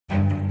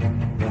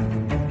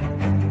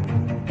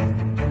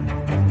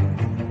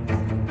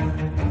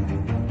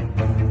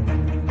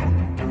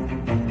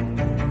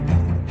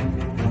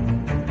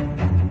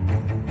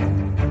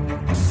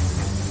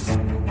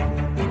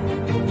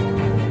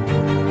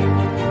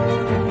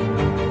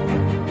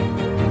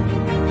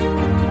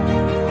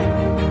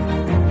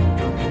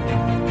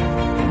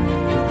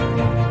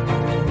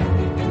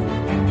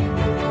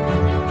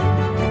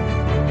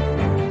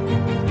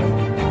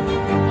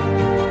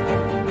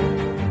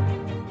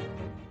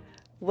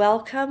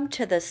Welcome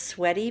to the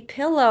Sweaty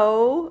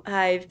Pillow.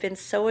 I've been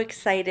so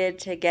excited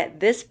to get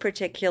this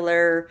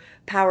particular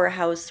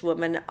powerhouse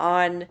woman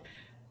on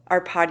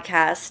our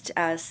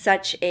podcast,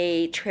 such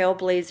a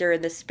trailblazer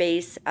in the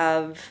space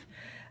of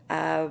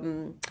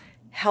um,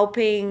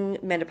 helping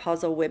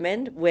menopausal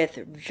women with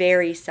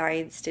very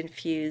science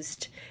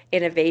infused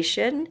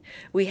innovation.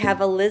 We have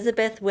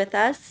Elizabeth with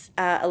us.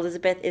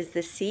 Elizabeth is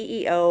the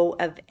CEO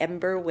of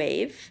Embr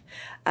Wave.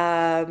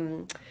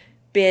 Um,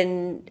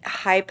 been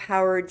high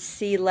powered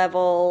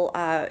C-level,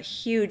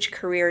 huge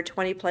career,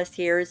 20 plus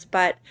years,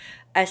 but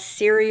a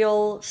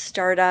serial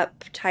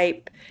startup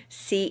type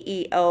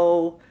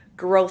CEO,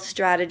 growth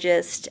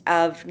strategist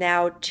of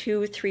now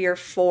two, three, or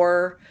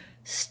four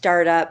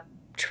startup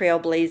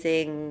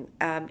trailblazing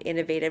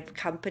innovative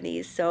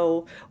companies.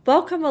 So,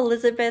 welcome,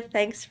 Elizabeth.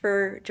 Thanks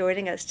for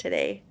joining us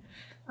today.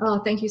 Oh,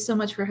 thank you so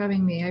much for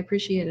having me. I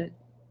appreciate it.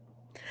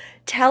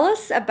 Tell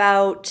us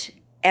about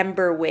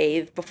Embr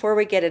Wave before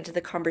we get into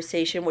the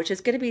conversation, which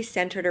is going to be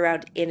centered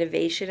around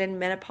innovation in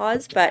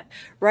menopause. But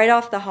right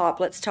off the hop,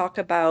 let's talk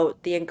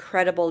about the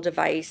incredible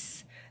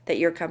device that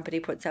your company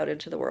puts out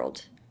into the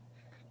world.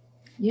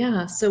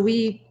 Yeah, so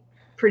we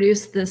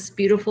produce this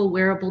beautiful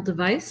wearable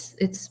device.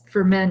 It's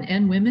for men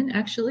and women,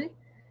 actually.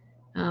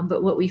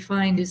 But what we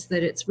find is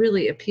that it's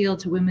really appealed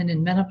to women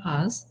in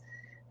menopause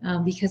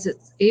because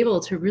it's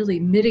able to really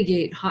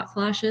mitigate hot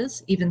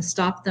flashes, even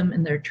stop them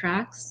in their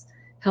tracks,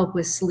 help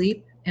with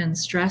sleep and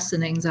stress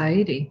and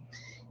anxiety.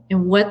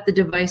 And what the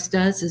device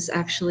does is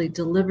actually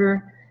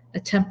deliver a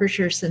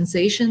temperature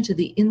sensation to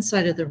the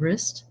inside of the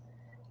wrist,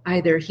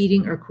 either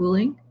heating or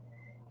cooling.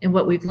 And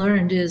what we've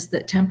learned is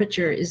that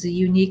temperature is a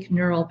unique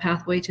neural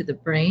pathway to the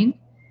brain.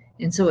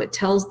 And so it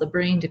tells the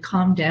brain to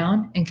calm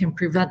down and can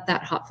prevent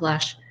that hot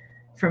flash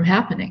from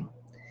happening.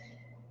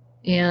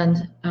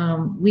 And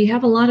we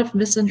have a lot of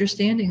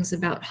misunderstandings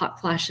about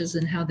hot flashes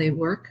and how they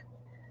work.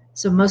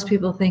 So most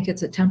people think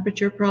it's a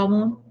temperature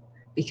problem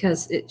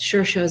because it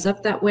sure shows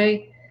up that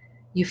way.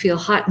 You feel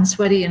hot and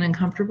sweaty and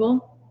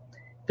uncomfortable,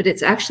 but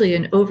it's actually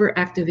an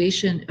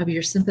overactivation of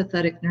your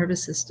sympathetic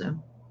nervous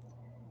system,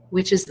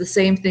 which is the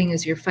same thing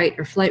as your fight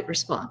or flight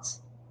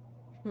response.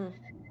 Hmm.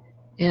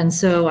 And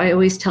so I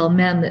always tell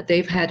men that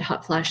they've had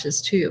hot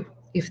flashes too.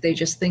 If they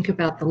just think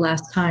about the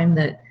last time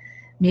that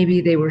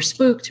maybe they were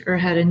spooked or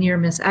had a near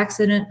miss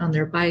accident on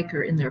their bike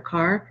or in their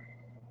car,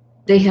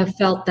 they have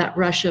felt that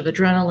rush of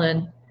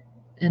adrenaline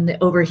and the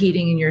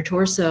overheating in your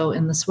torso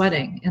and the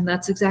sweating. And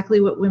that's exactly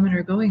what women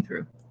are going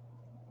through.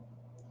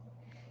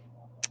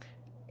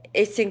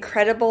 It's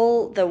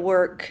incredible the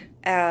work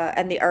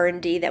and the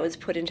R&D that was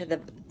put into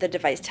the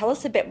device. Tell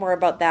us a bit more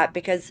about that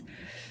because,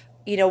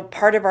 you know,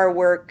 part of our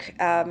work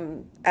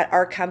at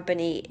our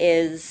company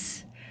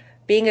is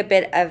being a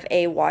bit of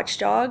a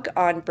watchdog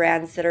on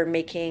brands that are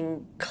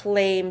making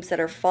claims that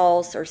are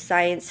false or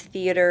science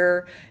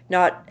theater,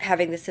 not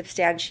having the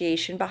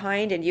substantiation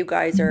behind. And you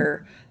guys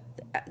are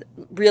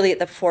really at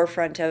the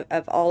forefront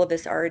of all of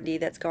this R&D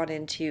that's gone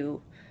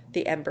into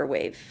the Embr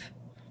Wave.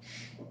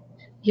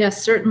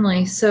 Yes,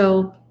 certainly.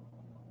 So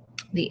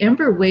the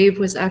Embr Wave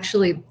was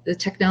actually, the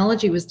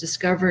technology was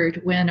discovered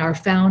when our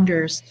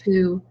founders,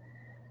 two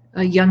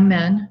young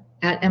men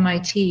at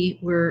MIT,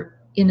 were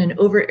in an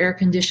over air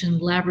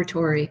conditioned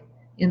laboratory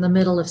in the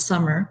middle of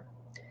summer.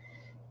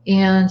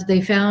 And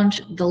they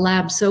found the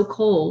lab so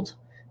cold,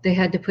 they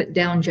had to put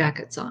down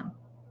jackets on.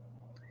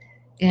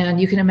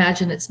 And you can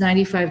imagine it's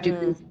 95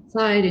 degrees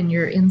inside and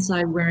you're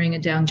inside wearing a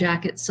down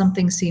jacket.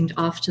 Something seemed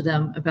off to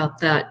them about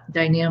that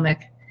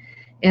dynamic.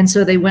 And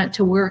so they went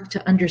to work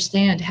to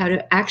understand how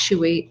to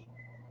actuate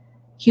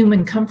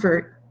human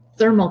comfort,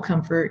 thermal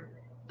comfort,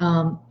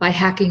 by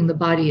hacking the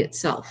body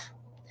itself.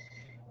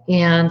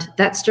 And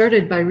that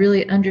started by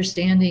really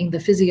understanding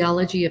the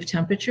physiology of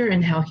temperature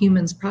and how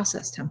humans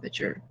process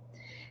temperature.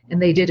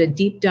 And they did a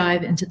deep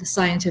dive into the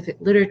scientific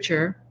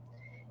literature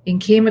and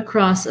came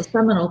across a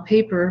seminal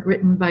paper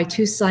written by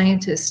two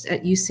scientists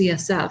at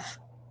UCSF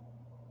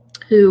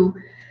who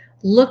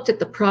looked at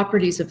the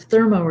properties of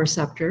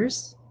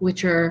thermoreceptors,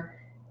 which are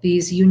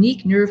these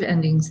unique nerve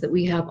endings that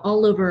we have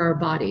all over our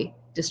body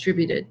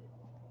distributed,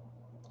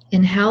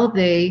 and how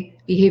they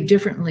behave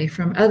differently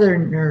from other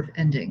nerve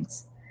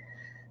endings.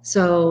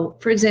 So,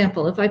 for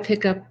example, if I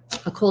pick up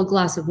a cold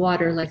glass of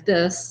water like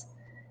this,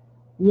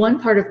 one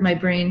part of my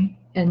brain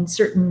and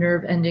certain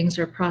nerve endings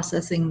are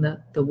processing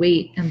the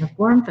weight and the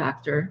form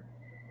factor,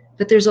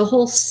 but there's a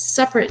whole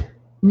separate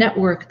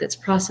network that's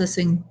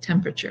processing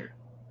temperature.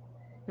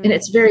 And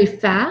it's very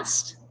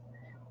fast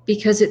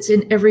because it's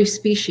in every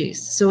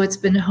species. So it's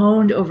been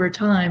honed over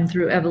time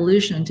through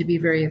evolution to be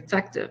very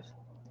effective.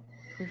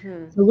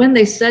 So when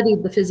they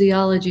studied the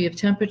physiology of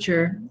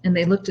temperature and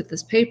they looked at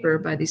this paper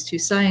by these two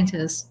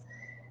scientists,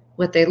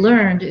 what they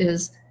learned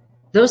is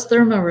those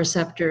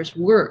thermoreceptors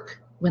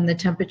work when the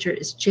temperature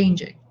is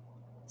changing.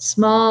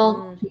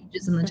 Small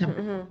changes in the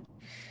temperature.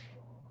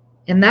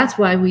 And that's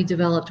why we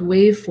developed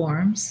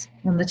waveforms,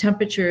 and the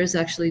temperature is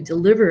actually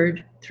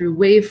delivered through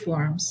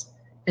waveforms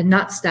and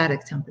not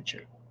static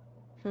temperature.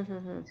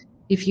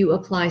 If you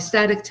apply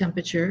static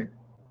temperature,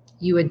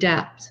 you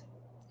adapt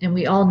And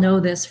we all know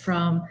this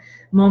from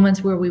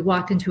moments where we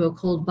walk into a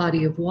cold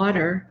body of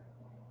water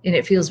and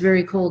it feels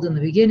very cold in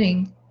the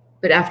beginning,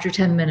 but after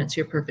 10 minutes,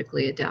 you're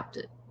perfectly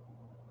adapted.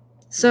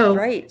 So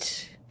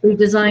Right. we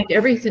designed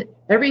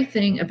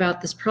everything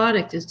about this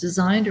product is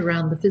designed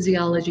around the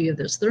physiology of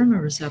those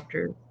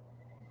thermoreceptors.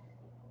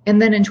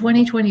 And then in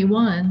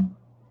 2021,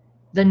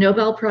 the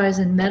Nobel Prize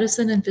in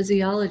Medicine and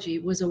Physiology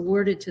was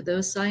awarded to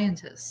those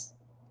scientists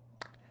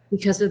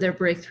because of their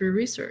breakthrough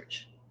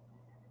research.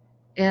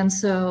 And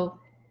so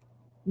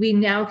we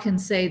now can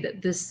say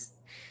that this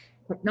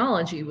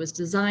technology was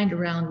designed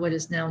around what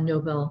is now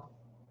Nobel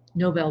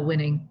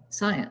winning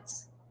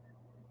science.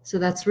 So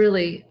that's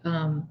really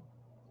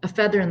a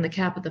feather in the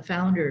cap of the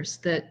founders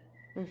that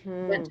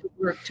went to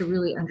work to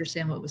really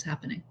understand what was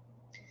happening.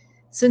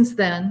 Since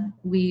then,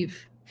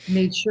 we've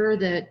made sure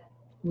that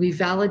we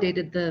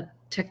validated the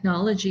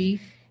technology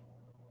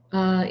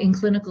in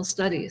clinical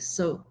studies.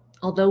 So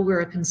although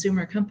we're a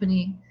consumer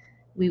company,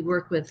 we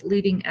work with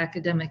leading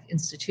academic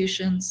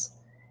institutions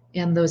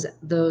and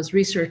those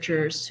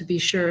researchers to be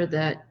sure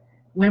that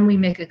when we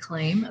make a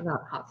claim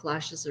about hot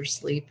flashes or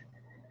sleep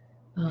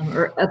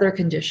or other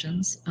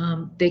conditions,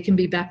 they can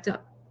be backed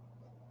up.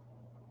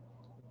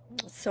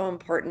 So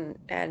important.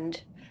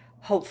 And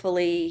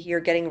hopefully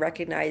you're getting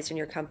recognized and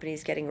your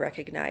company's getting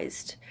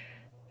recognized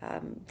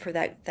for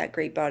that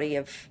great body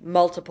of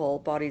multiple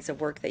bodies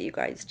of work that you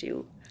guys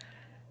do.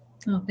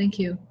 Oh, thank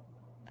you.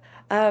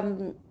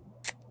 Um,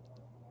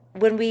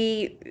 when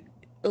we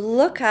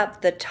look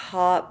up the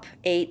top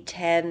 8,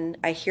 10,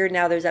 I hear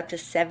now there's up to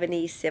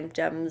 70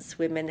 symptoms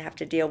women have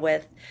to deal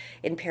with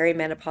in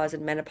perimenopause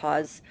and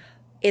menopause.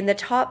 In the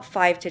top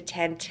 5 to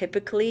 10,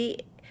 typically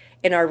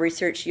in our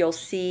research, you'll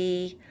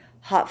see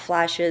hot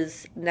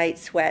flashes, night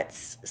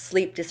sweats,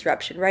 sleep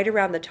disruption right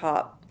around the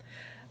top.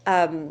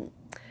 Um,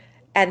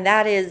 and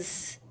that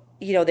is,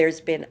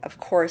 there's been, of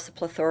course, a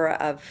plethora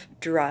of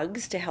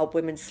drugs to help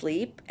women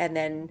sleep. And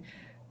then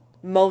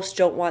most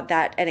don't want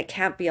that, and it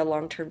can't be a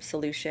long-term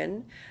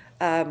solution.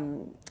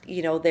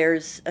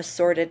 There's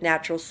assorted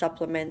natural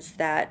supplements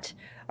that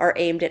are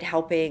aimed at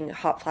helping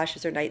hot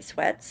flashes or night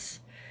sweats.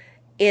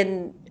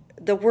 In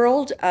the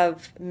world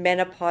of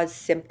menopause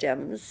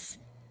symptoms,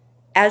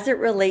 as it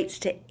relates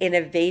to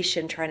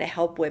innovation trying to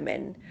help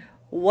women,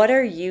 what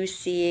are you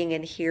seeing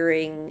and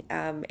hearing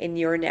in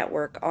your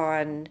network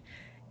on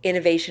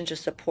innovation to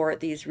support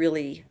these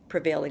really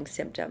prevailing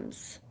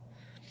symptoms?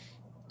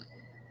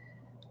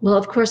 Well,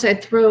 of course,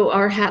 I'd throw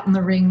our hat in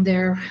the ring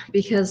there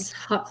because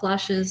hot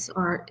flashes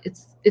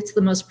it's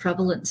the most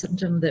prevalent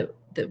symptom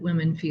that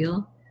women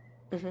feel.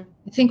 Mm-hmm.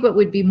 I think what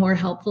would be more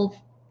helpful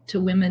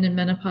to women in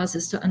menopause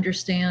is to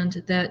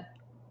understand that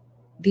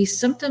these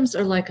symptoms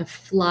are like a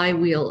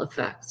flywheel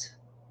effect.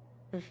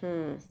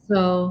 Mm-hmm.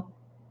 So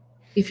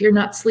if you're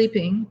not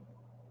sleeping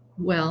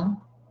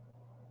well,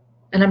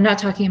 and I'm not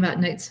talking about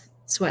night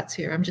sweats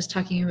here, I'm just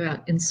talking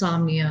about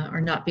insomnia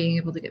or not being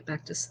able to get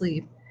back to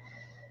sleep,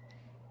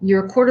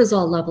 your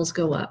cortisol levels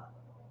go up.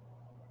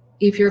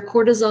 If your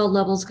cortisol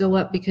levels go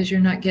up because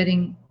you're not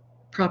getting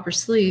proper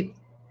sleep,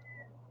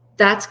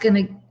 that's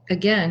going to,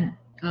 again,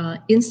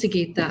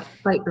 instigate that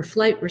fight or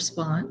flight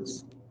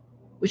response,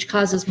 which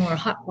causes more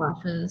hot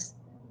flashes.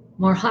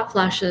 More hot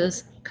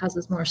flashes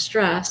causes more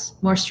stress.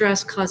 More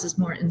stress causes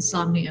more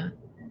insomnia.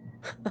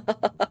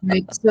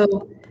 Right?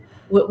 So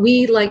what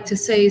we like to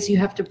say is you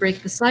have to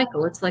break the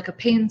cycle. It's like a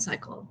pain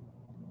cycle.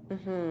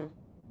 Mm-hmm.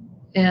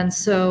 And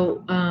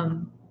so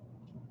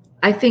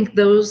I think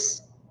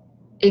those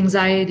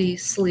anxiety,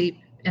 sleep,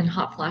 and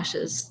hot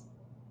flashes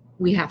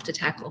we have to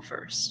tackle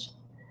first.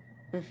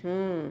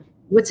 Mm-hmm.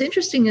 What's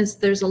interesting is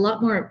there's a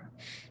lot more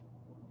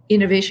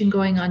innovation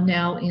going on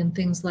now in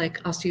things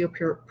like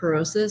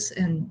osteoporosis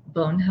and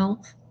bone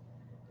health.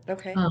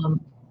 Okay.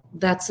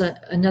 That's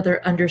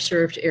another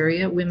underserved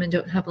area. Women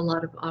don't have a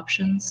lot of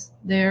options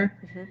there.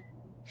 Mm-hmm.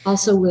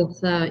 Also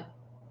with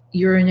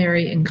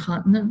urinary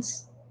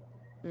incontinence.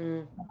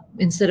 Mm.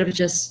 Instead of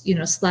just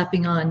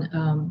slapping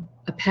on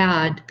a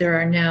pad, there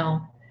are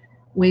now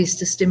ways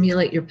to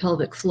stimulate your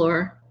pelvic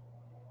floor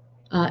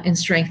and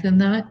strengthen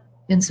that.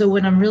 And so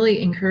what I'm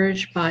really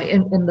encouraged by,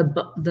 and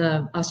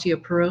the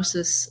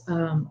osteoporosis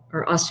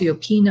or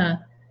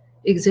osteopenia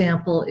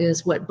example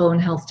is what Bone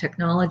Health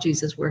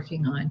Technologies is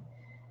working on,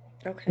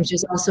 Okay. which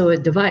is also a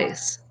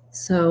device.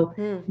 So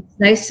Mm. it's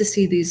nice to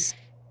see these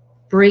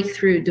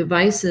breakthrough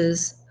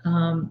devices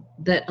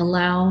that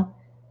allow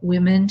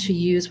women to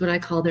use what I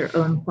call their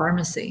own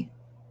pharmacy.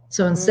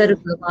 So instead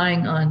of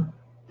relying on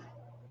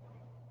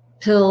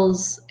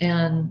pills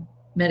and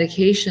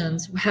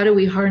medications, how do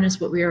we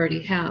harness what we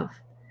already have?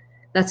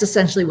 That's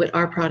essentially what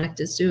our product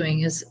is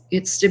doing, is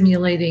it's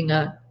stimulating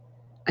a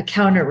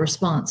counter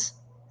response.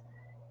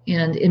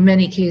 And in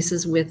many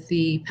cases with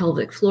the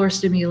pelvic floor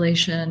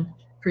stimulation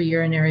for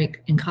urinary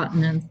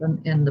incontinence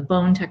and the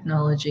bone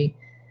technology,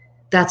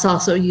 that's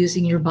also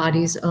using your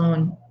body's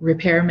own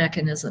repair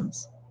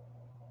mechanisms.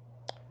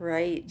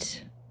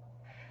 Right.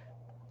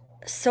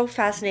 So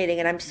fascinating,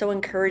 and I'm so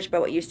encouraged by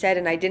what you said,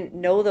 and I didn't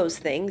know those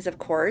things, of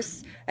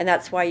course, and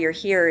that's why you're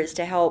here, is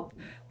to help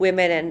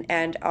women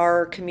and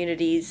our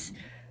communities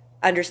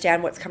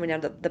understand what's coming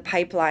down the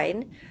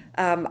pipeline.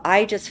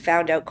 I just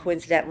found out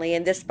coincidentally,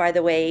 and this, by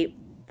the way,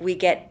 we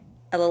get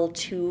a little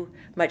too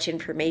much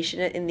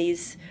information in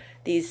these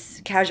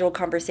casual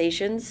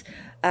conversations.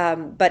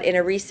 But in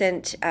a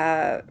recent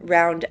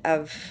round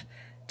of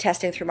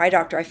testing through my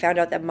doctor, I found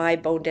out that my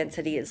bone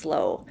density is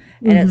low.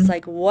 And it's Hmm.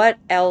 like, what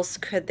else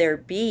could there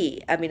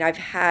be? I mean, I've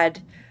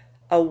had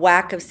a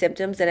whack of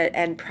symptoms,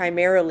 and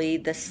primarily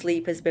the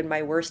sleep has been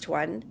my worst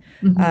one.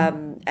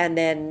 Hmm. And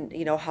then,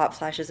 hot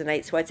flashes and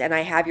night sweats. And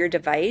I have your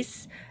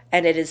device,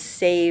 and it has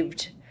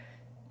saved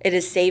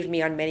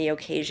me on many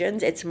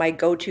occasions. It's my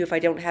go-to if I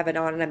don't have it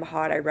on and I'm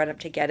hot. I run up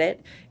to get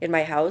it in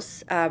my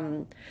house.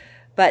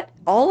 But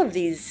all of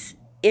these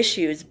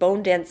issues,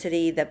 bone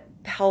density, the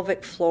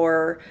pelvic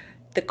floor,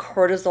 the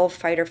cortisol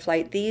fight or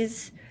flight,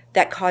 these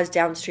that cause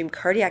downstream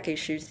cardiac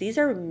issues, these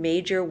are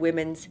major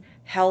women's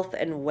health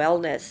and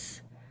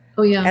wellness.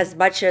 Oh, yeah. As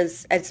much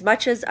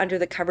as under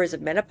the covers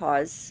of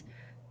menopause,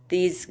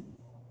 these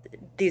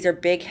these are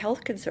big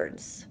health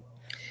concerns.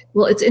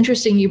 Well, it's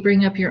interesting you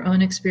bring up your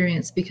own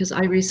experience because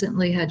I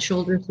recently had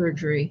shoulder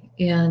surgery.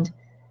 And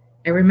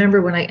I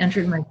remember when I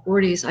entered my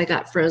 40s, I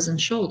got frozen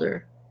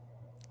shoulder.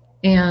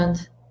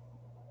 And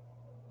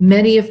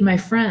many of my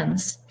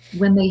friends,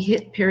 when they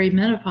hit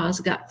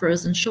perimenopause, got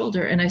frozen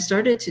shoulder. And I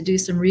started to do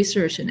some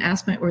research and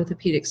ask my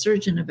orthopedic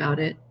surgeon about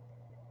it.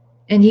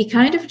 And he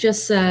kind of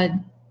just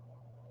said,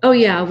 oh,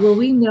 yeah, well,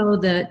 we know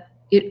that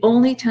it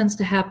only tends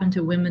to happen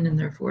to women in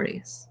their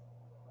 40s.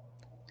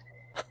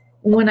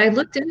 And when I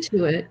looked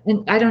into it,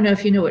 and I don't know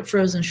if you know what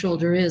frozen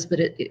shoulder is,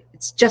 but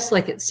it's just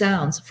like it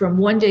sounds. From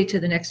one day to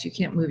the next, you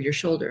can't move your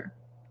shoulder.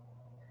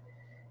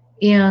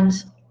 And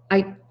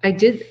I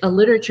did a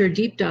literature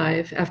deep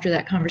dive after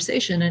that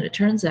conversation, and it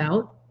turns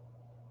out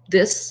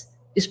this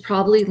is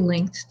probably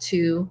linked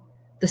to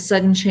the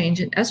sudden change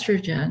in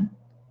estrogen.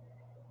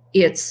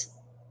 It's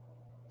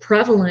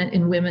prevalent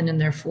in women in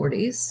their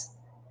 40s,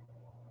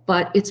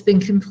 but it's been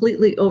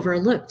completely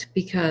overlooked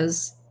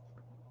because,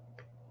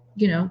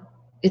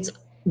 it's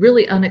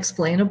really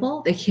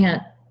unexplainable. They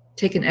can't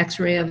take an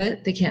x-ray of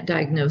it. They can't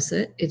diagnose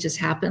it. It just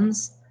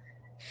happens.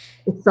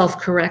 It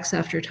self-corrects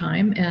after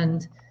time,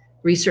 and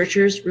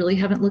researchers really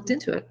haven't looked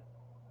into it.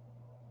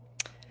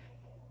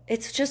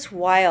 It's just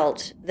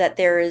wild that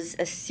there is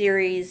a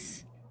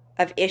series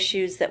of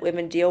issues that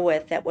women deal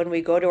with that when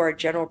we go to our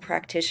general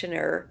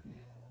practitioner,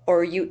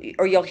 or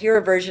you'll hear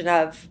a version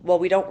of, well,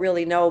 we don't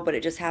really know, but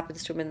it just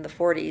happens to them in the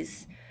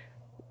 40s,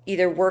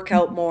 either work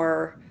out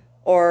more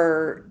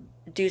or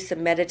do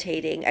some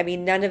meditating. I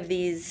mean, none of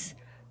these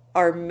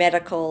are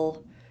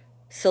medical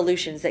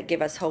solutions that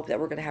give us hope that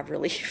we're going to have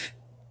relief.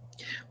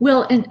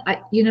 Well, and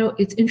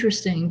it's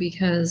interesting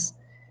because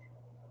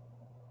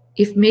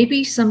if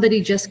maybe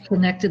somebody just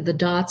connected the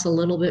dots a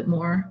little bit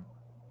more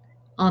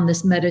on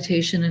this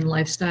meditation and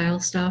lifestyle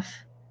stuff,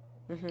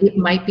 Hmm. it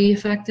might be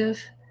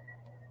effective.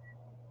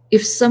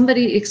 If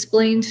somebody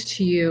explained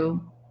to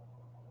you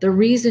the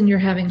reason you're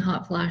having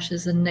hot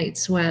flashes and night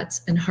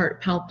sweats and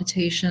heart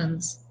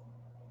palpitations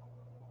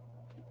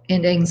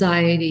and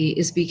anxiety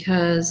is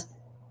because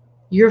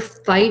your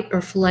fight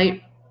or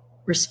flight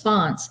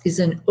response is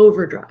in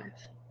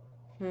overdrive.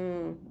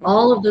 Hmm.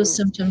 All of Hmm. those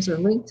symptoms are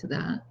linked to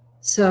that.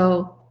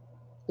 So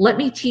let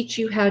me teach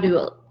you how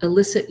to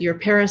elicit your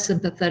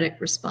parasympathetic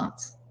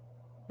response.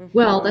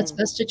 Well, that's Hmm.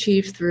 best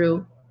achieved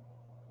through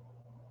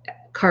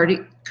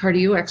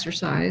cardio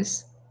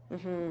exercise, Hmm.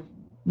 Hmm.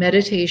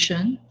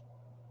 meditation,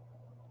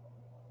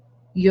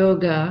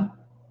 yoga,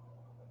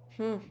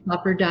 Hmm.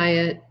 proper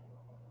diet,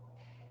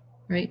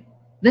 right?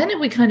 Then it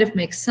would kind of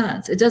make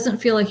sense. It doesn't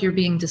feel like you're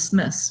being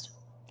dismissed.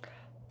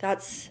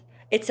 That's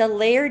it's a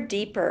layer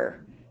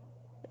deeper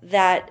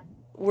that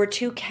we're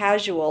too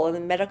casual and the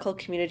medical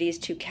community is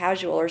too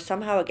casual, or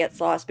somehow it gets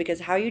lost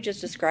because how you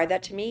just described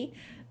that to me,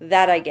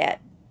 that I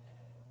get.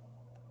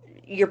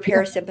 Your Yeah.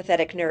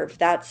 parasympathetic nerve,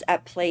 that's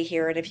at play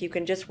here. And if you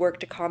can just work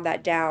to calm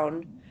that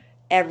down,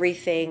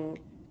 everything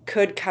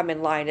could come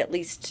in line. At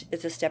least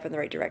it's a step in the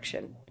right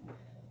direction.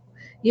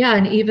 Yeah,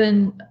 and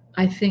even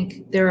I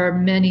think there are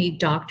many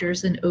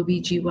doctors and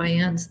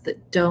OBGYNs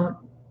that don't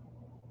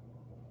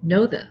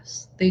know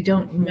this. They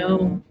don't Hmm.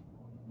 know.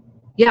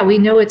 Yeah, we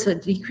know it's a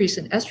decrease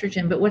in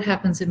estrogen, but what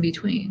happens in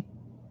between,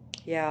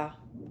 Yeah,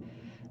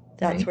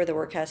 that's right? where the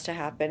work has to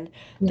happen.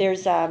 Yeah.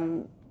 There's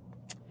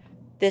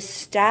this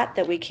stat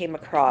that we came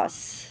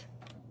across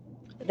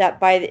that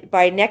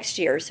by next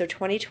year, so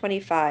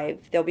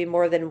 2025, there'll be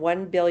more than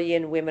 1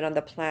 billion women on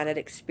the planet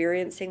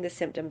experiencing the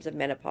symptoms of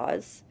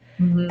menopause.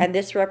 Hmm. And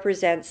this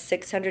represents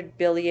 600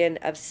 billion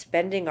of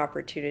spending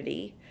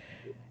opportunity,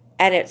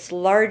 and it's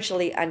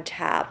largely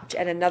untapped.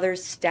 And another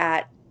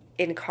stat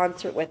in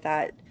concert with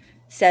that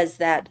says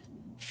that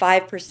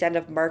 5%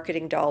 of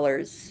marketing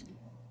dollars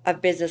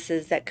of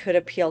businesses that could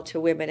appeal to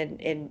women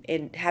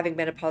in having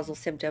menopausal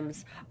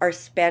symptoms are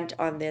spent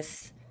on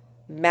this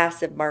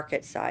massive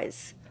market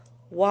size.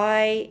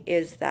 Why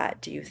is that,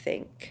 do you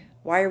think?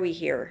 Why are we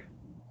here?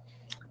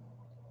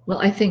 Well,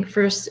 I think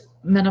first,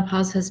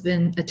 menopause has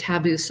been a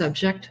taboo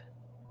subject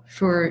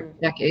for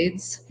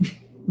decades,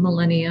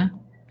 millennia.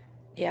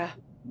 Yeah.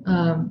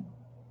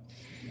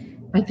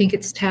 I think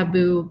it's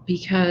taboo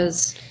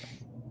because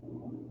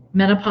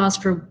menopause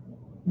for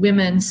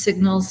women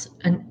signals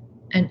an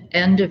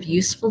end of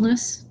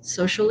usefulness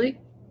socially,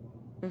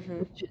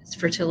 which is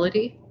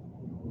fertility.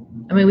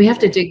 I mean, we have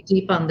to dig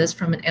deep on this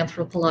from an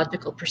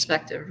anthropological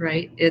perspective,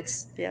 right?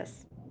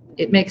 Yes.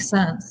 It makes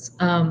sense.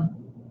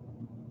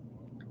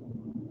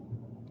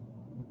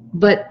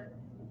 But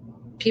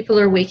people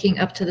are waking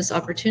up to this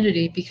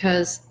opportunity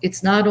because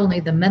it's not only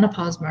the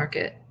menopause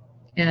market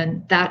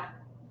and that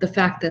the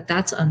fact that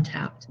that's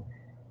untapped,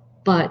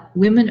 but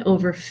women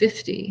over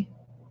 50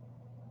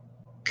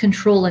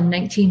 control a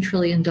 $19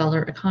 trillion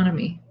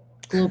economy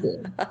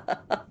globally,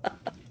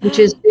 which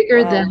is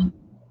bigger than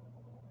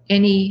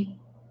any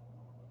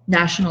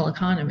national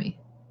economy.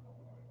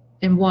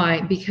 And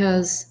why?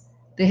 Because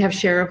they have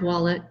share of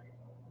wallet.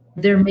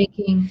 They're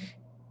making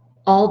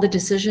all the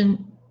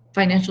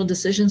financial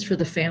decisions for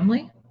the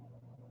family,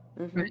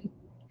 right?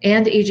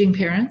 And aging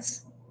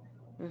parents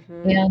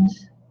and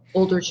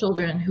older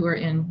children who are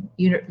in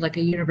like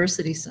a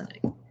university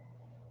setting.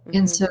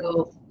 And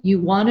so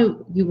you want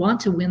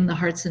to win the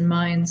hearts and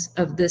minds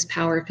of this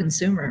power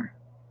consumer.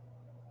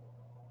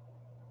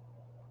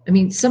 I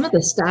mean, some of the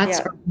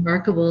stats are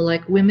remarkable.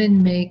 Like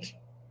women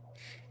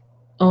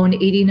own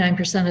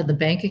 89% of the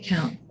bank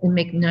account and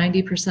make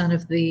 90%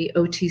 of the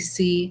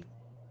OTC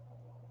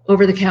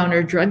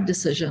over-the-counter drug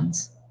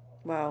decisions.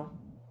 Wow.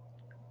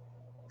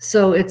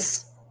 So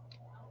it's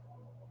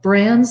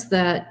brands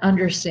that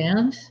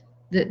understand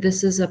that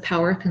this is a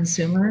power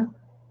consumer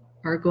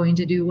are going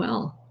to do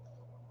well.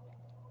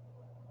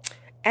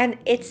 And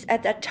it's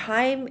at a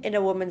time in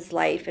a woman's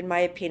life, in my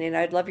opinion,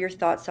 I'd love your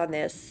thoughts on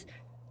this,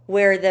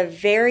 where the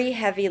very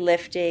heavy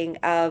lifting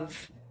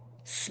of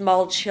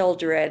small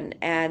children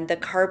and the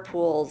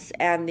carpools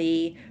and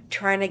the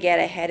trying to get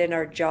ahead in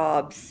our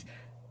jobs,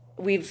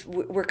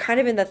 we're kind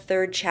of in the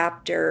third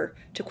chapter,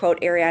 to quote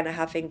Arianna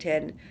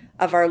Huffington,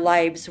 of our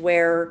lives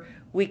where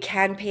we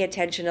can pay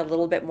attention a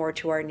little bit more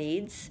to our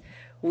needs.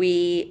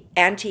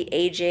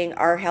 Anti-aging,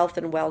 our health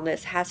and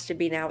wellness has to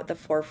be now at the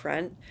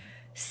forefront.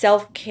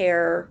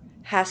 Self-care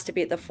has to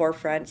be at the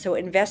forefront. So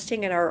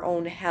investing in our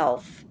own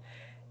health,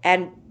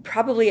 and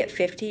probably at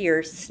 50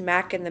 you're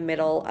smack in the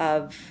middle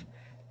of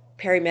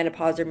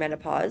perimenopause or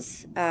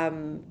menopause.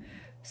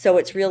 So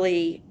it's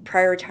really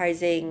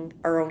prioritizing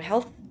our own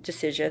health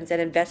decisions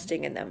and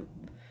investing in them.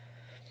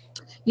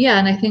 Yeah,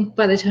 and I think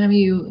by the time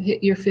you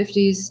hit your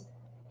 50s,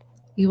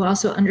 you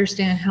also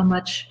understand how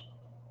much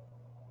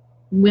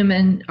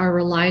women are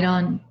relied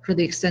on for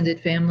the extended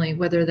family,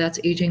 whether that's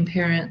aging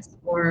parents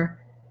or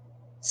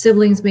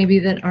siblings maybe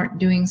that aren't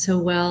doing so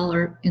well,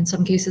 or in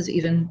some cases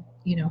even,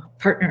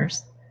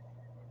 partners.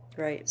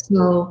 Right.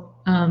 So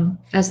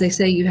as they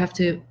say, you have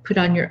to put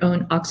on your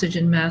own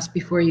oxygen mask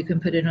before you can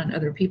put it on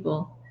other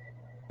people.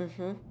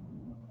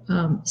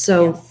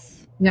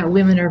 Yeah,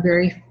 women are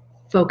very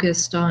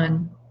focused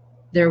on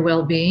their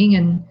well-being,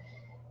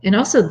 and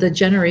also the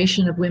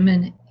generation of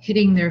women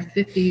hitting their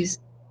 50s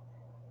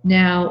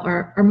now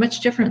are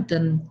much different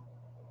than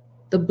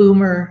the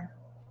boomer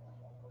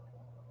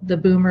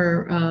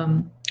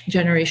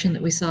generation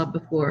that we saw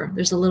before.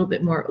 There's a little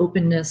bit more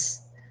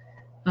openness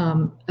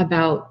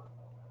about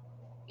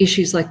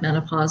issues like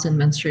menopause and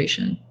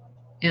menstruation.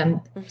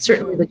 And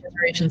certainly the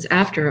generations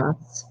after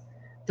us,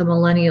 the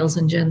millennials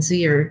and Gen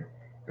Z are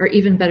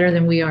even better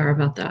than we are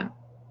about that.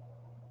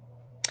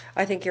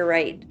 I think you're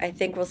right. I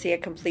think we'll see a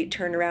complete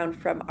turnaround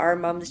from our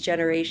mom's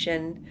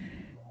generation,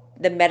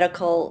 the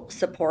medical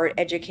support,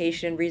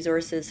 education,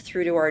 resources,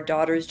 through to our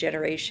daughter's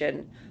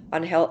generation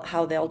on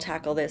how they'll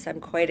tackle this.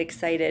 I'm quite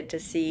excited to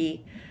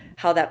see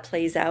how that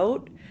plays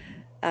out.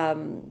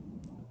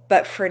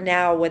 But for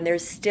now, when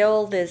there's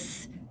still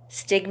this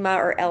stigma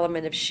or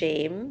element of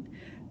shame,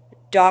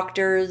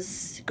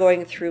 doctors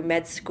going through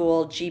med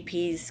school,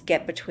 GPs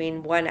get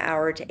between 1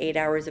 hour to 8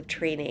 hours of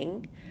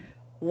training.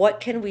 What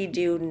can we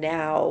do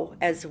now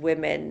as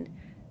women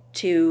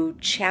to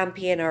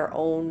champion our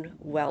own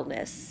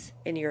wellness,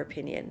 in your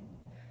opinion?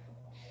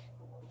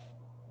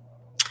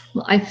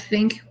 Well, I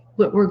think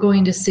what we're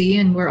going to see,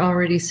 and we're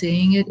already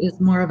seeing it, is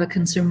more of a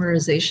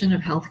consumerization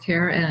of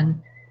healthcare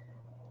and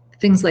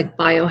things like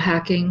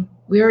biohacking.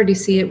 We already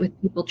see it with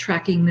people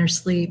tracking their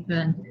sleep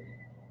and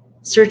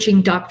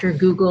searching Dr.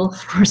 Google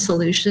for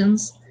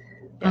solutions,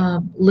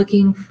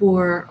 looking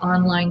for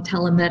online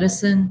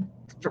telemedicine,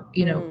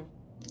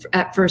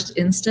 at first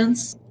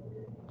instance,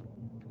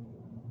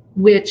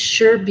 which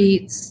sure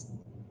beats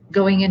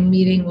going and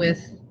meeting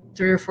with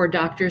 3 or 4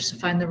 doctors to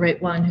find the right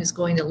one who's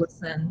going to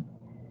listen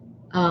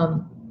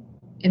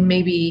and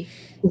maybe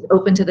is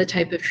open to the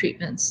type of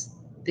treatments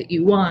that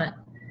you want.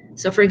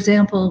 So for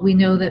example, we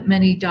know that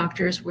many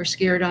doctors were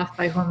scared off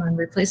by hormone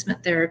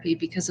replacement therapy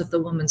because of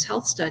the Women's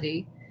Health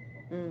Study.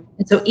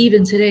 And so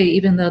even today,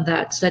 even though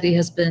that study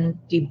has been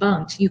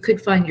debunked, you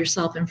could find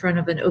yourself in front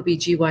of an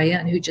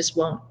OBGYN who just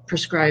won't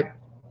prescribe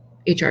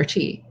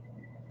HRT.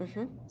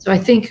 So I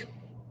think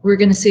we're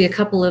going to see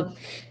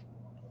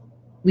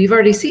we've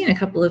already seen a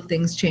couple of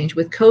things change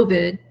with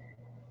COVID.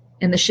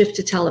 and the shift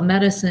to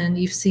telemedicine,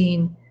 you've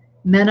seen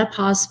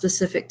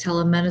menopause-specific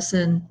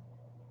telemedicine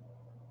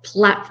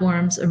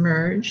platforms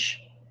emerge.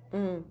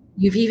 Mm.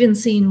 You've even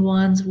seen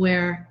ones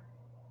where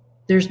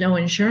there's no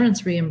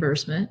insurance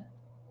reimbursement,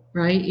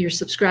 right? You're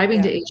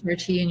subscribing to Yeah.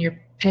 HRT and you're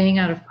paying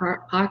out of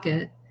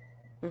pocket.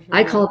 I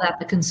Mm-hmm. call that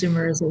the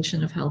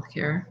consumerization of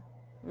healthcare.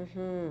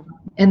 Mm-hmm.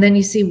 And then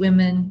you see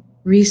women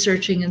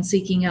researching and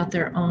seeking out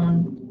their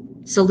own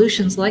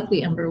solutions like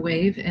the Embr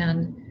Wave,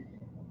 and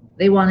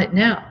they want it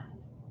now.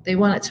 They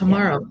want it Yeah.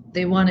 tomorrow.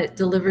 They want it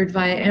delivered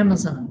via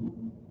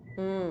Amazon.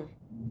 Mm.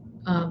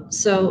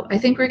 So I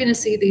think we're going to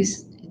see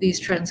these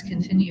trends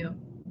continue,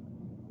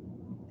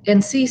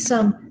 and see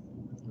some,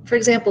 for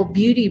example,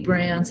 beauty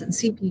brands and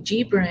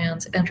CPG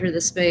brands enter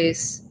the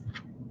space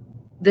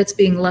that's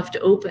being left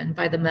open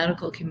by the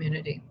medical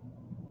community.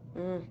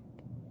 Mm.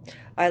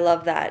 I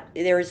love that.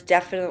 There's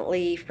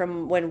definitely,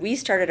 from when we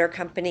started our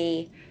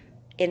company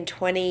in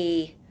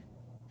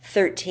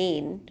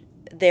 2013,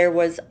 there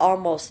was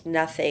almost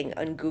nothing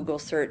on Google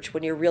search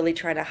when you're really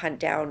trying to hunt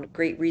down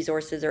great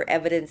resources or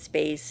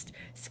evidence-based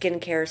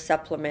skincare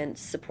supplements,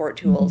 support Mhm.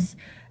 tools.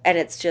 And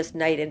it's just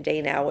night and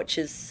day now, which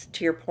is,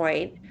 to your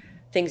point,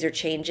 things are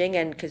changing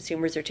and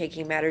consumers are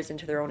taking matters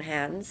into their own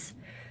hands.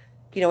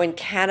 In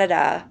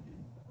Canada,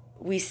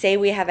 we say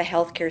we have a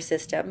healthcare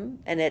system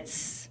and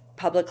it's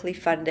publicly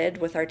funded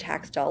with our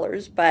tax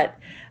dollars, but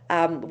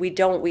we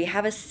don't. We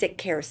have a sick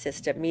care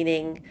system,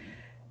 meaning,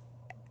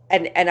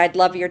 and I'd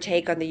love your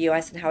take on the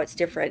US and how it's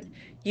different.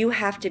 You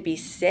have to be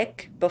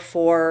sick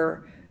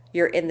before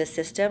you're in the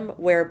system,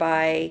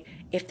 whereby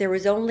if there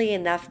was only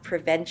enough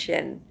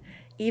prevention,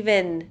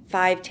 even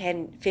 5,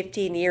 10,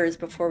 15 years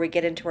before we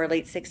get into our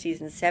late 60s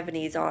and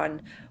 70s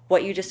on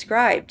what you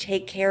described,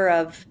 take care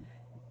of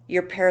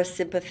your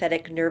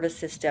parasympathetic nervous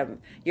system,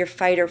 your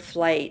fight or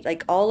flight,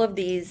 like all of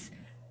these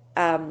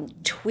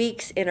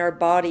tweaks in our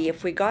body,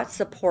 if we got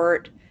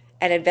support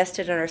and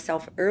invested in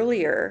ourselves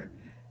earlier,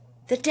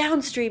 the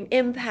downstream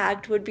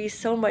impact would be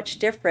so much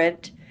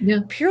different, Yeah.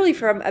 purely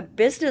from a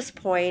business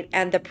point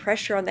and the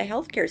pressure on the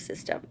healthcare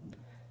system.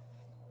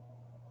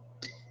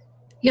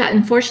 Yeah,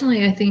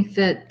 unfortunately, I think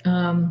that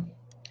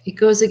it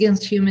goes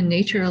against human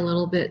nature a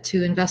little bit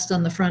to invest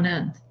on the front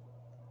end.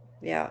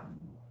 Yeah.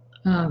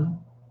 Um,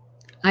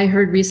 I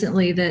heard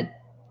recently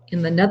that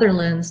in the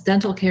Netherlands,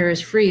 dental care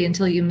is free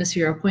until you miss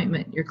your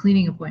appointment, your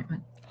cleaning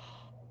appointment,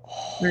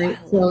 Oh, right?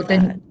 I So love that.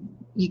 then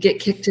you get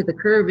kicked to the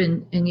curb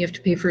and you have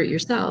to pay for it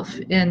yourself.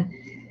 And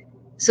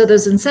so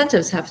those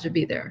incentives have to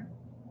be there.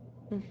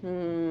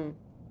 Hmm.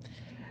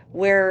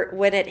 Where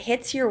when it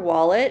hits your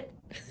wallet,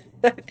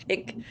 I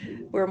think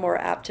we're more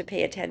apt to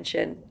pay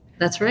attention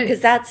That's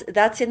because right.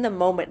 that's in the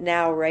moment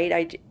now,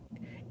 right?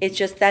 It's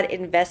just that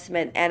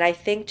investment, and I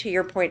think to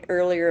your point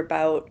earlier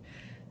about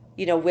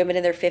women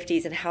in their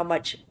 50s and how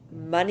much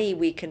money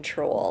we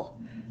control.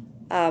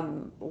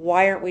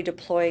 Why aren't we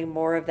deploying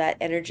more of that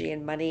energy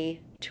and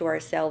money to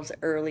ourselves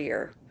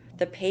earlier?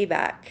 The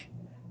payback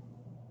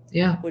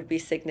Yeah. would be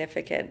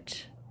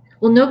significant.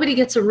 Well, nobody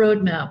gets a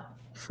roadmap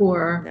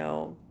for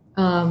No.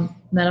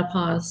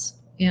 menopause.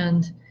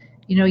 And,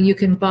 you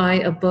can buy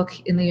a book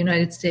in the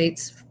United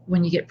States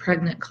when you get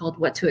pregnant called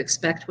What to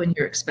Expect When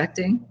You're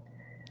Expecting.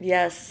 Very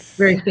Yes.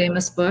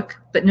 famous book,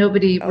 but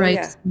nobody Oh, yeah.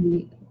 writes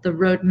the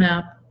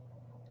roadmap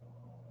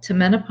to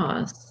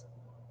menopause.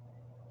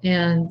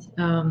 And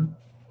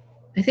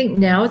I think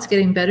now it's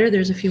getting better.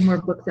 There's a few more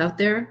books out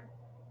there,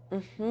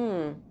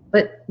 Mm-hmm.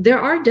 but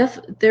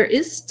there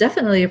is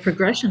definitely a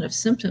progression of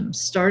symptoms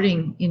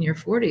starting in your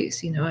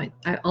 40s.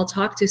 I'll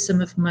talk to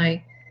some of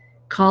my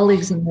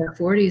colleagues in their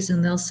 40s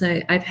and they'll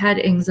say, I've had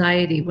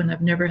anxiety when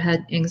I've never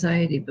had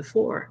anxiety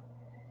before.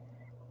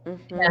 And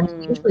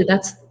Mm-hmm. usually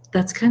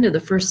that's kind of the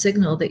first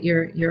signal that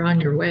you're on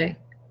your way.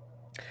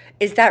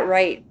 Is that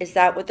right? Is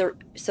that what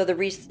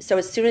so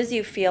as soon as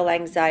you feel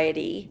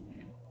anxiety,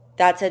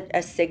 that's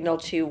a signal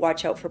to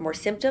watch out for more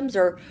symptoms?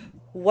 Or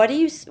what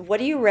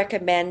do you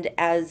recommend,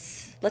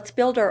 as let's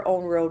build our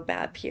own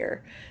roadmap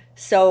here.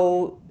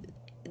 So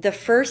the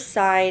first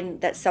sign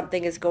that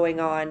something is going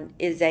on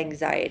is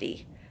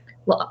anxiety.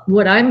 Well,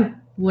 what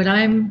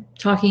I'm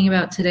talking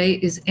about today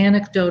is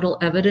anecdotal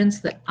evidence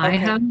that I Okay.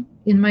 have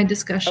in my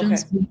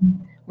discussions, Okay.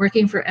 been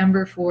working for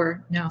Embr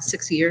for now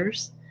 6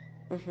 years.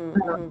 Mm-hmm, Um,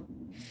 mm-hmm.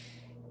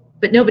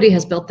 but nobody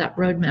has built that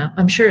roadmap.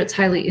 I'm sure it's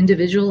highly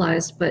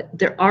individualized, but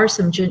there are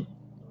some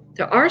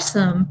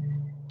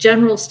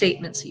general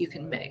statements that you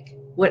can make.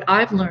 What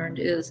I've learned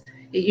is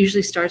it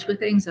usually starts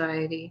with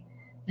anxiety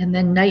and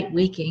then night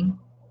waking,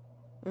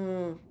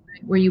 Mm,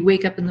 where you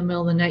wake up in the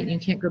middle of the night and you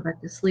can't go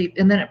back to sleep.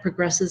 And then it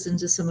progresses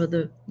into some of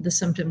the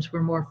symptoms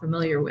we're more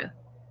familiar with.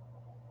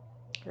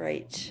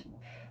 right.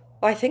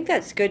 Well, I think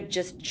that's good,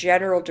 just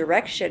general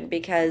direction,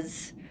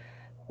 because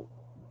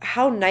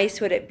how nice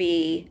would it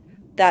be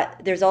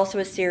that there's also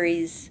a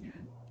series,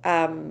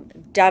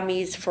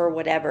 dummies for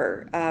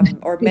whatever,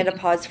 or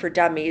menopause for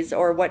dummies,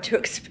 or what to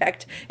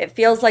expect. It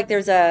feels like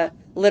there's a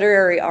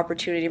literary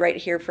opportunity right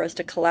here for us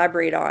to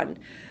collaborate on.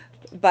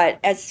 But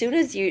as soon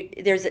as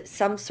there's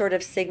some sort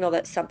of signal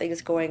that something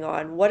is going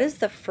on, what is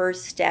the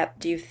first step,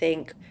 do you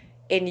think,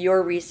 in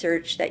your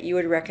research that you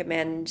would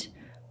recommend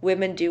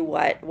women do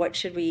what? What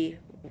should we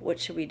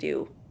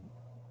do?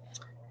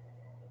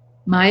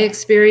 My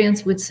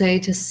experience would say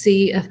to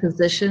see a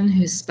physician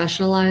who's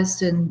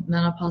specialized in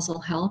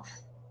menopausal health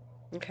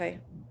Okay.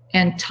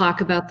 and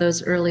talk about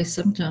those early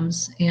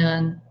symptoms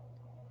and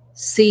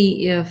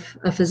see if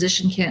a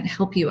physician can't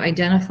help you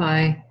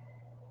identify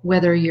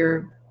whether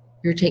you're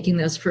taking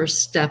those first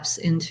steps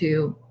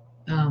into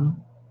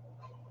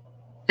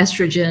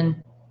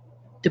estrogen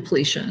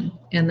depletion.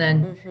 And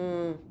then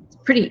it's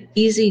pretty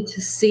easy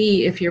to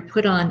see if you're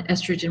put on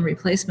estrogen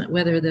replacement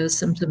whether those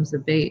symptoms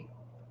abate.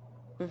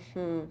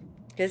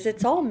 Because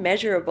it's all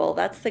measurable.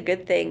 That's the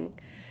good thing.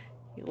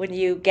 When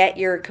you get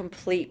your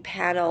complete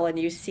panel and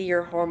you see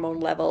your hormone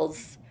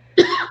levels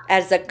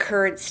as a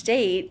current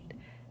state,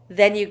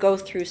 then you go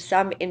through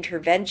some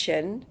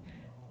intervention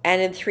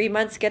and in 3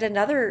 months get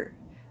another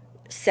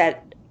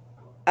set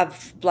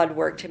of blood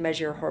work to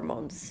measure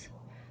hormones.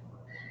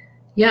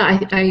 Yeah,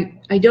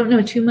 I don't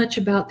know too much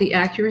about the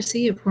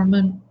accuracy of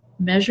hormone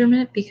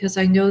measurement because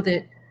I know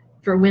that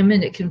for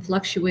women it can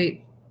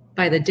fluctuate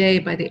by the day,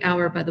 by the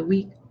hour, by the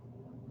week.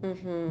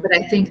 But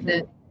I think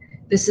that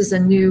this is a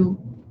new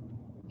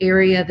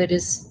area that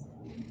is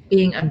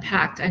being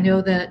unpacked. I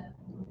know that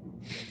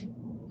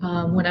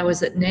when I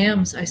was at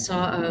NAMS, I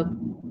saw a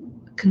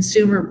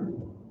consumer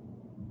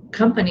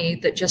company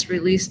that just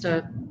released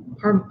a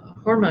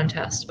hormone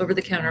test,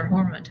 over-the-counter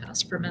hormone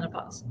test for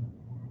menopause.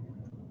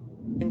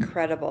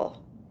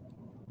 Incredible.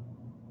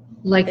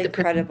 Like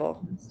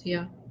incredible.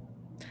 Yeah.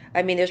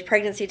 I mean, there's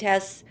pregnancy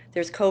tests,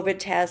 there's COVID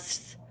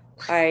tests.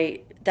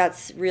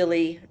 That's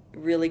really,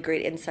 really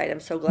great insight. I'm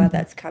so glad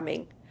that's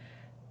coming.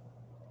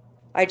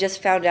 I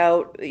just found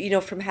out,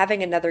 from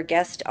having another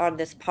guest on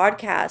this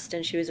podcast,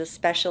 and she was a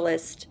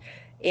specialist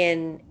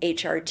in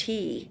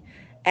HRT,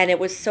 and it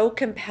was so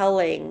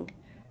compelling.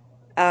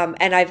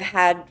 And I've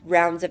had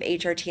rounds of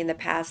HRT in the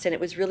past, and it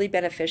was really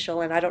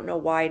beneficial. And I don't know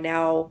why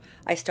now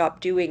I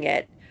stopped doing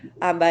it.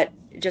 But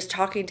just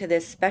talking to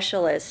this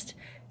specialist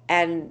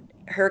and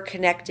her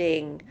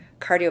connecting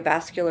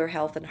cardiovascular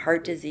health and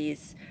heart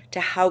disease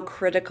to how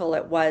critical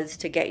it was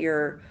to get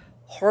your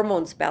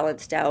hormones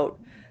balanced out.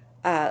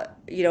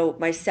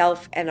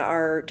 Myself and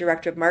our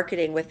director of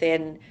marketing,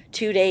 within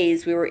 2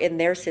 days, we were in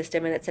their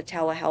system, and it's a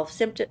telehealth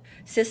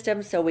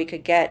system, so we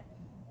could get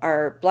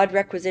our blood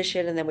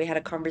requisition, and then we had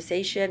a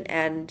conversation,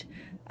 and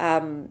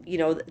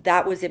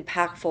that was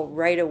impactful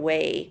right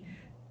away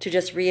to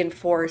just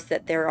reinforce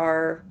that there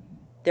are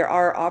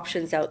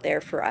options out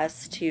there for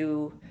us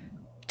to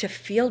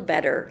feel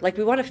better. Like,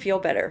 we want to feel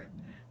better.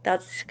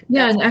 That's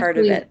part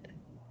of it.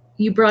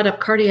 You brought up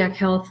cardiac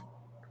health.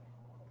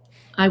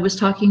 I was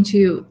talking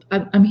to,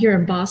 I'm here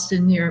in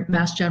Boston near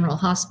Mass General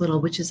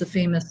Hospital, which is a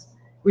famous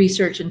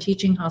research and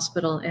teaching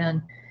hospital.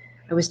 And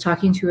I was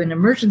talking to an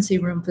emergency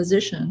room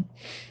physician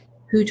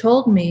who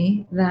told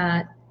me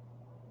that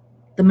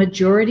the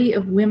majority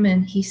of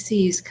women he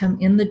sees come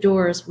in the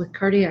doors with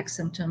cardiac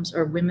symptoms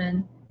are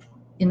women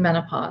in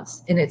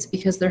menopause. And it's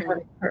because they're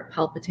having heart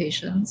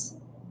palpitations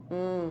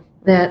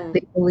that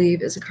they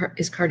believe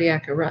is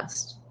cardiac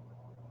arrest.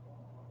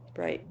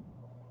 Right.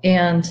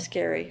 And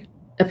scary.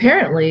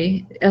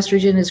 Apparently,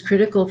 estrogen is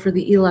critical for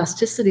the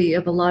elasticity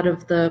of a lot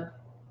of the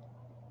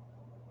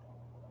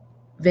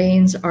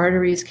veins,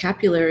 arteries,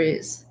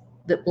 capillaries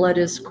that blood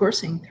is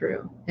coursing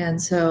through.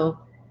 And so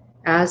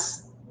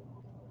as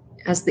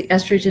the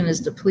estrogen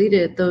is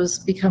depleted, those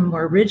become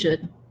more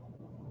rigid.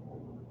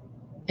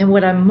 And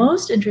what I'm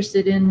most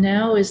interested in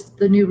now is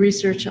the new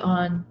research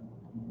on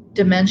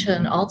dementia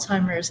and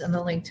Alzheimer's and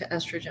the link to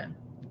estrogen.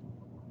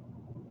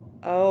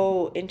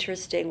 Oh,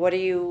 interesting. What are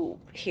you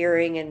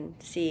hearing and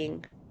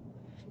seeing?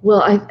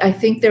 Well, I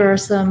think there are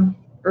some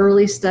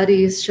early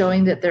studies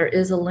showing that there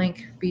is a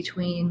link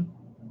between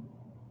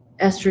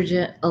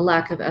estrogen, a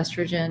lack of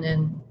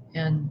estrogen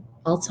and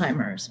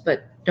Alzheimer's,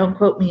 but don't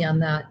quote me on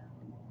that.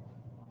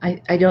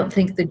 I don't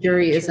think the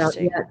jury is out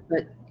yet,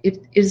 but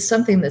it is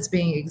something that's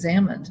being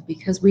examined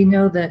because we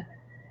know that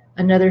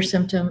another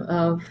symptom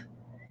of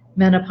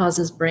menopause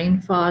is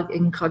brain fog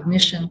and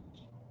cognition.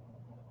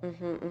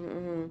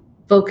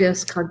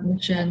 Focus,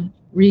 cognition,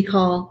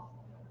 recall.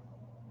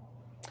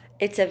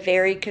 It's a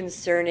very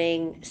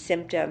concerning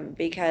symptom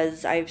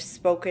because I've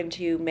spoken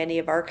to many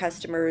of our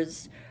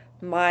customers,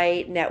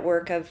 my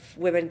network of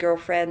women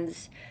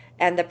girlfriends,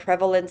 and the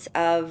prevalence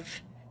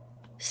of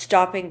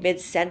stopping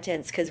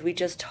mid-sentence because we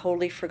just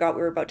totally forgot what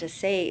we were about to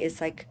say is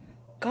like,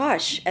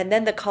 gosh. And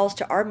then the calls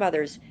to our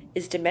mothers,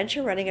 is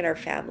dementia running in our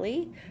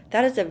family?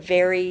 That is a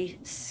very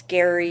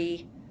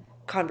scary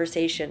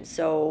conversation.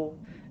 So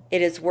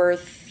it is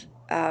worth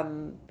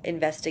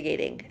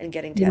investigating and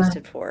getting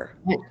tested for.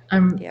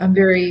 I'm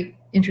very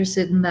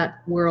interested in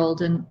that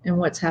world and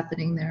what's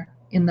happening there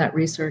in that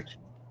research.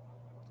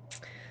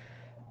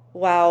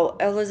 Wow,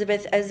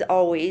 Elizabeth, as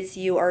always,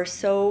 you are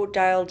so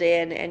dialed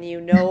in, and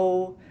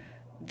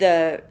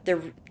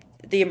the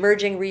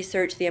emerging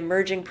research, the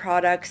emerging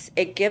products.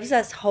 It gives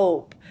us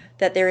hope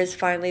that there is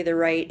finally the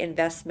right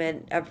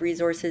investment of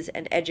resources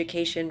and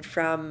education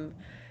from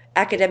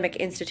academic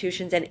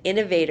institutions and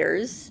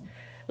innovators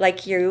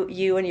like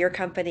you and your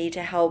company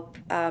to help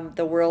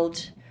the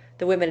world,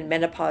 the women in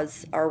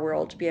menopause, our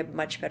world, be a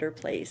much better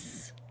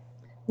place.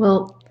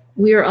 Well,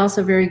 we are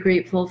also very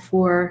grateful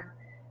for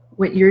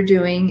what you're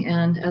doing.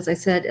 And as I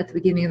said at the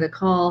beginning of the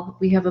call,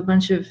 we have a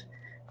bunch of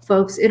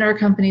folks in our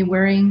company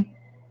wearing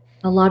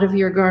a lot of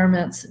your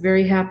garments,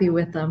 very happy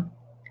with them.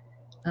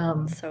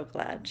 So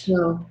glad.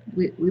 So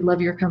we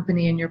love your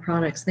company and your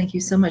products. Thank you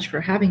so much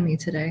for having me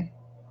today.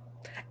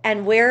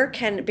 And where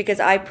can, because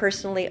I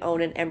personally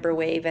own an Embr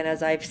Wave, and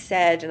as I've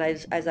said, and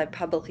as I've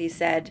publicly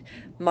said,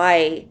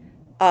 my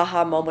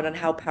aha moment on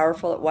how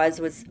powerful it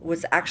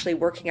was actually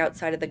working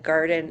outside of the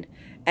garden,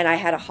 and I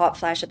had a hot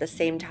flash at the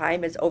same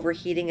time as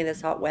overheating in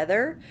this hot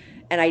weather,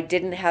 and I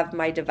didn't have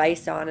my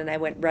device on, and I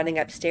went running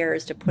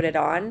upstairs to put it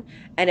on,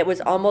 and it was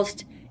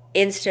almost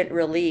instant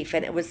relief,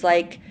 and it was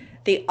like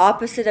the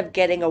opposite of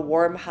getting a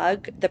warm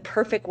hug, the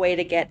perfect way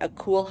to get a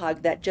cool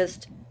hug that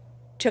just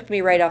took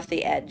me right off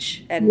the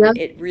edge. And Yeah.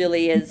 it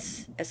really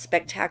is a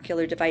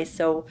spectacular device.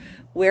 So,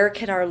 where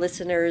can our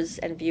listeners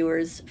and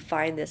viewers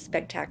find this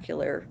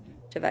spectacular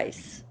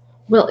device?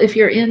 Well, if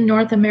you're in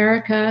North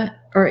America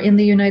or in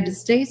the United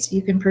States,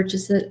 you can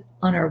purchase it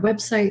on our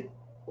website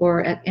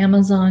or at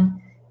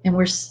Amazon. And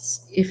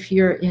if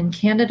you're in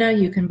Canada,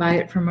 you can buy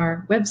it from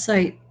our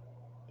website.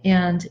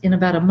 And in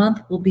about a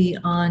month, we'll be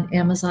on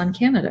Amazon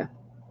Canada.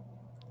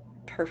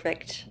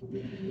 Perfect.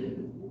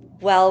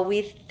 Well,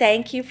 we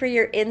thank you for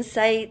your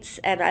insights.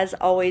 And as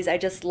always, I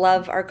just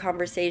love our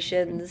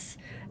conversations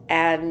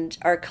and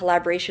our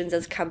collaborations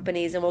as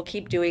companies. And we'll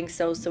keep doing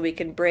so so we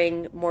can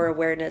bring more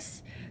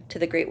awareness to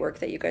the great work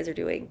that you guys are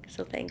doing.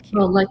 So thank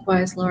Well, you.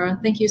 likewise, Laura.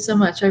 Thank you so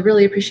much. I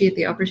really appreciate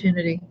the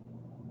opportunity.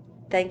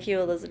 Thank you,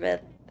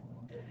 Elizabeth.